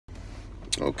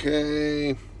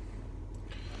Okay.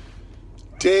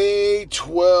 Day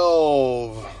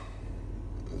 12.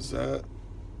 Is that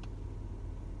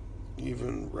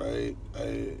even right?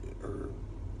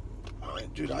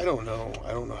 Dude, I don't know.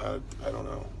 I don't know.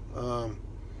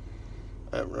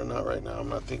 Not right now. I'm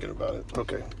not thinking about it.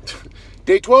 Okay.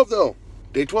 Day 12, though.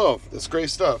 Day 12. That's great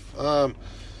stuff.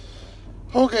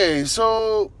 Okay,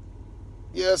 so,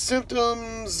 yeah,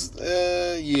 symptoms,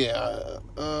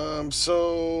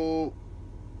 so,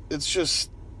 it's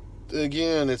just,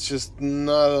 again, it's just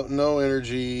no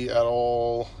energy at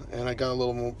all, and I got a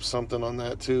little something on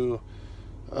that, too,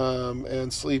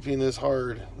 and sleeping is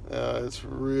hard. It's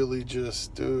really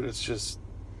just, dude, it's just,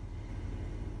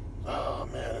 oh,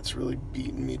 man, it's really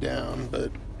beating me down,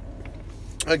 but,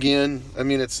 again, I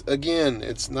mean, that's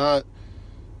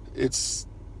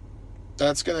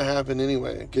going to happen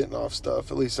anyway, getting off stuff.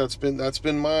 At least that's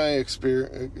been my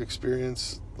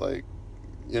experience. Like,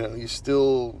 you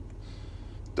still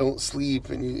don't sleep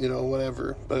and you know,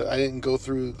 whatever. But I didn't go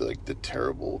through the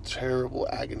terrible, terrible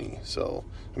agony. So,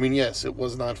 I mean, yes, it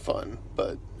was not fun,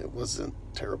 but it wasn't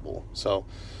terrible. So,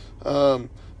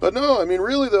 but no, I mean,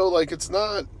 really though, it's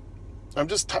not, I'm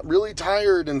just really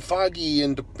tired and foggy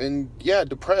and yeah,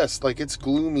 depressed. It's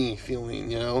gloomy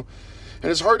feeling, And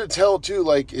it's hard to tell, too,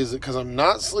 is it because I'm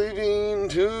not sleeping,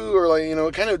 too? Or,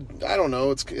 it kind of, I don't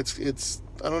know. It's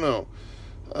I don't know.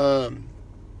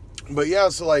 But, yeah,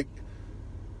 so, I'm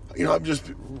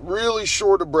just really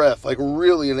short of breath.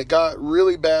 Really. And it got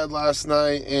really bad last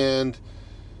night. And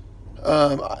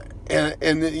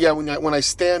yeah, when I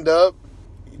stand up,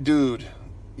 dude,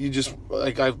 you just,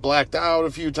 I've blacked out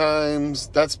a few times.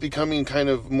 That's becoming kind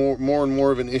of more and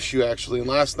more of an issue, actually. And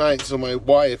last night, so my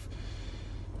wife,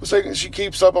 she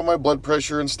keeps up on my blood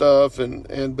pressure and stuff,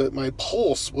 but my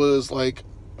pulse was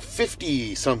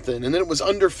 50 something, and then it was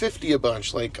under 50 a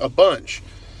bunch. And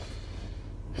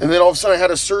then all of a sudden I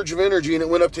had a surge of energy and it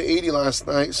went up to 80 last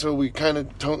night. So we kind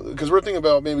of, because we're thinking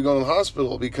about maybe going to the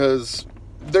hospital, because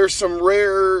there's some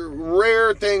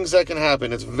rare things that can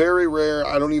happen. It's very rare.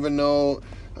 I don't even know.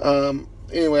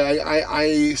 Anyway,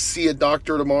 I see a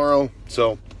doctor tomorrow,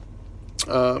 so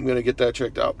I'm going to get that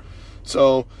checked out.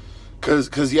 So,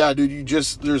 Cause yeah, dude,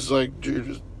 there's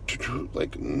nothing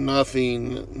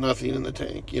in the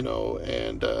tank,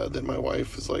 and then my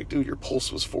wife is like, dude, your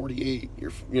pulse was 48, I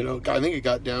think it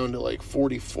got down to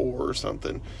 44 or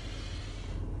something.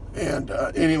 And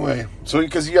anyway, so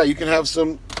because yeah, you can have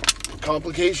some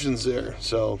complications there.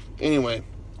 So anyway,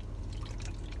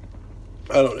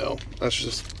 I don't know. That's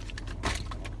just,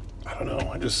 I don't know.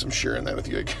 I'm sharing that with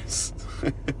you, I guess.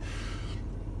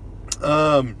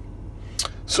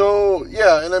 So,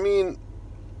 yeah, and I mean,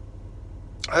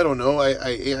 I don't know,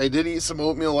 I did eat some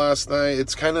oatmeal last night.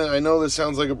 It's kind of, I know this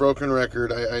sounds like a broken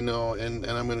record, I know, and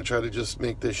I'm going to try to just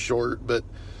make this short, but,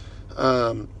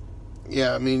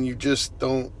 yeah, I mean, you just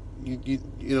don't,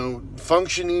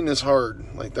 functioning is hard.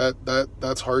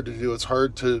 That's hard to do. It's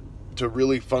hard to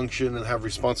really function and have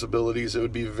responsibilities. It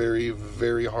would be very,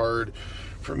 very hard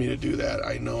for me to do that.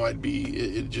 I know it'd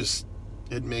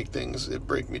make things, it'd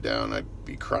break me down. I'd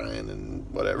be crying and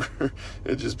whatever.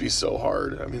 It'd just be so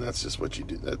hard. I mean, that's just what you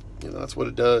do. That's what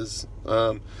it does.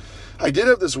 I did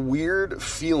have this weird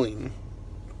feeling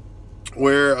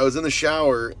where I was in the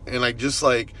shower and I just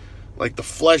like the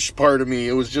flesh part of me,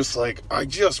 it was just I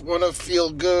just want to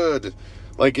feel good.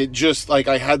 I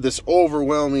had this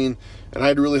overwhelming, and I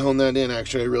had to really hone that in,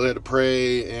 actually. I really had to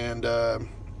pray, and,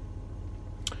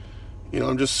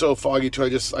 I'm just so foggy too. I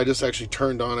just actually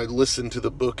turned on, I listened to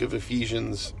the book of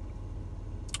Ephesians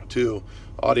 2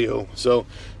 audio. So,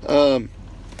 and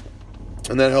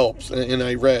that helps. And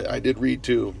I did read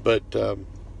too. But,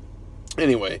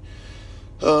 anyway,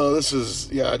 this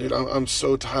is, yeah, dude, I'm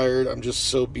so tired. I'm just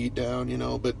so beat down,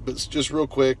 but just real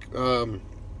quick, 12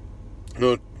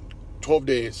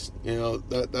 days,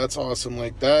 that's awesome.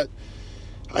 That,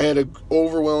 I had an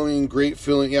overwhelming, great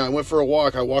feeling. Yeah, I went for a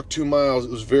walk. I walked 2 miles.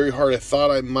 It was very hard. I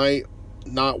thought I might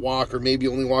not walk, or maybe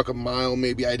only walk a mile.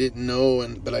 Maybe I didn't know,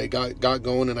 but I got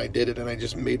going and I did it, and I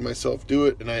just made myself do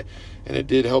it, and it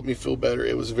did help me feel better.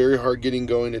 It was very hard getting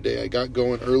going today. I got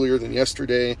going earlier than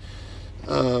yesterday,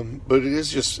 but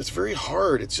it's very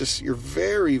hard. It's just, you're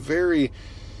very, very,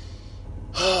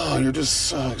 you're just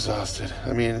so exhausted.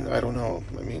 I mean, I don't know.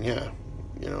 I mean, yeah.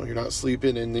 You're not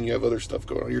sleeping, and then you have other stuff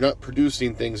going on. You're not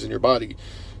producing things in your body.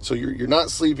 So you're not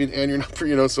sleeping, and you're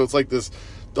not, so it's like this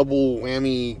double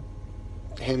whammy,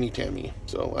 hammy-tammy.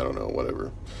 So I don't know,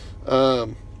 whatever.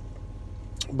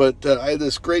 But I had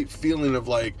this great feeling of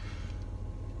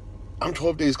I'm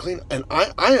 12 days clean, and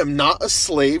I am not a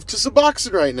slave to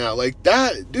Suboxone right now.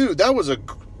 That, dude, that was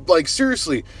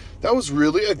seriously, that was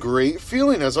really a great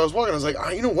feeling. As I was walking, I was like,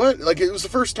 you know what? Like, it was the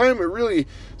first time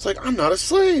it's like, I'm not a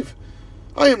slave.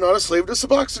 I am not a slave to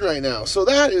Suboxone right now. So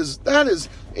that is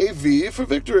a V for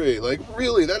victory. Like,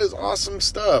 really, that is awesome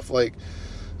stuff. Like,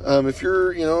 if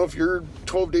you're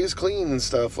 12 days clean and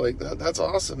stuff like that, that's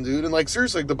awesome, dude. And like,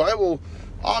 seriously, like, the Bible,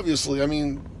 obviously, I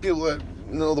mean, people that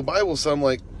know the Bible, some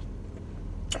like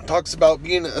talks about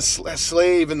being a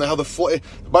slave, and how the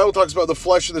Bible talks about the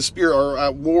flesh and the spirit are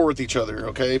at war with each other.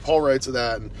 Okay, Paul writes of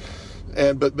that,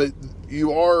 but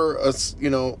you are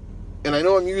and I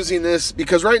know I'm using this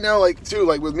because right now, like, too,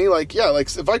 like with me, like, yeah, like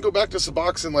if I go back to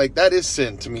Suboxone, like, that is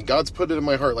sin to me. God's put it in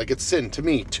my heart, like, it's sin to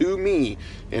me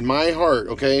in my heart.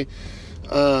 Okay,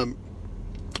 but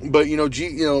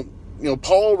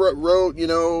Paul wrote,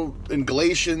 in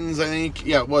Galatians, I think,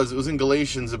 yeah, it was in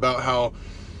Galatians, about how,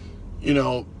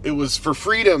 it was for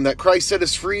freedom that Christ set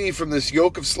us free from this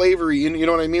yoke of slavery. And you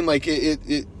know what I mean? Like,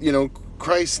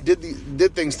 Christ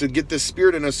did things to get this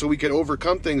spirit in us so we could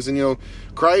overcome things. And,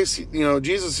 Christ,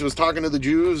 Jesus was talking to the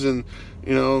Jews, and,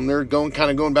 and they're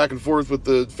going back and forth with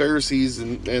the Pharisees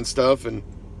and stuff. And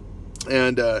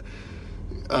they're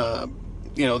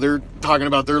talking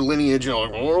about their lineage,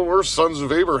 like, well, we're sons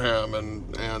of Abraham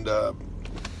and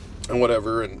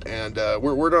whatever, and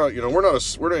we're not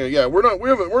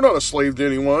a slave to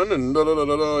anyone, and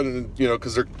and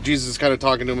because Jesus is kind of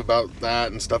talking to him about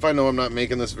that and stuff. I know I'm not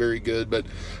making this very good, but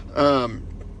oh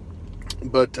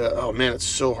man, it's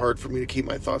so hard for me to keep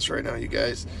my thoughts right now, you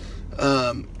guys.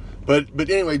 But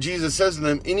anyway, Jesus says to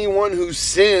them, anyone who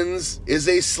sins is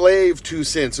a slave to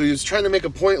sin. So he was trying to make a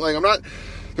point, like,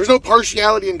 there's no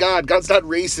partiality in God. God's not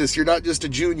racist. You're not just a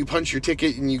Jew and you punch your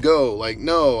ticket and you go. Like,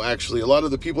 no, actually, a lot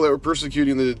of the people that were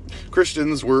persecuting the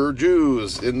Christians were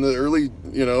Jews. In the early,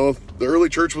 the early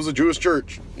church was a Jewish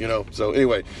church, So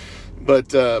anyway,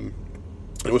 but it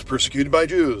was persecuted by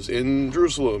Jews in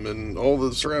Jerusalem and all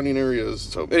the surrounding areas.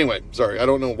 So anyway, sorry, I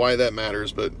don't know why that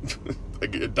matters, but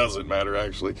it doesn't matter,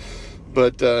 actually.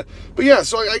 But yeah,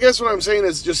 so I guess what I'm saying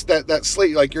is just that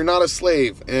slave, like, you're not a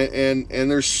slave, and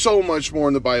there's so much more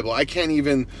in the Bible. I can't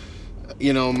even,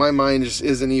 my mind just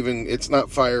isn't even, it's not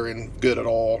firing good at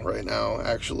all right now,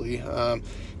 actually.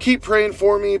 Keep praying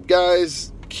for me,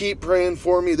 guys. Keep praying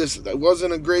for me. This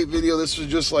wasn't a great video. This was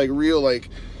just like real, like,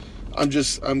 I'm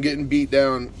getting beat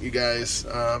down, you guys.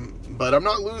 But I'm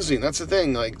not losing. That's the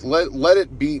thing. Like, let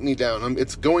it beat me down.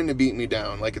 It's going to beat me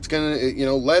down. Like, it's gonna,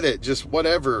 let it, just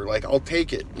whatever. Like, I'll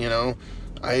take it.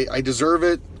 I deserve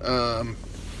it.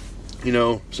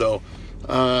 So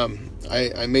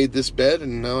I made this bed,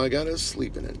 and now I gotta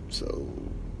sleep in it. So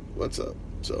what's up?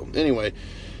 So anyway,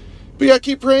 but yeah,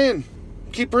 keep praying,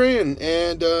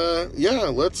 and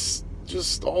yeah, let's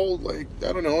just all, like,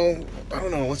 I don't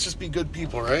know. Let's just be good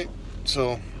people, right?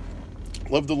 So.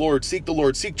 Love the Lord, seek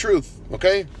truth,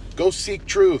 okay? Go seek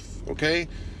truth, okay?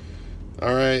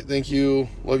 All right, thank you.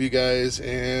 Love you guys,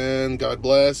 and God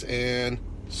bless, and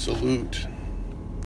salute.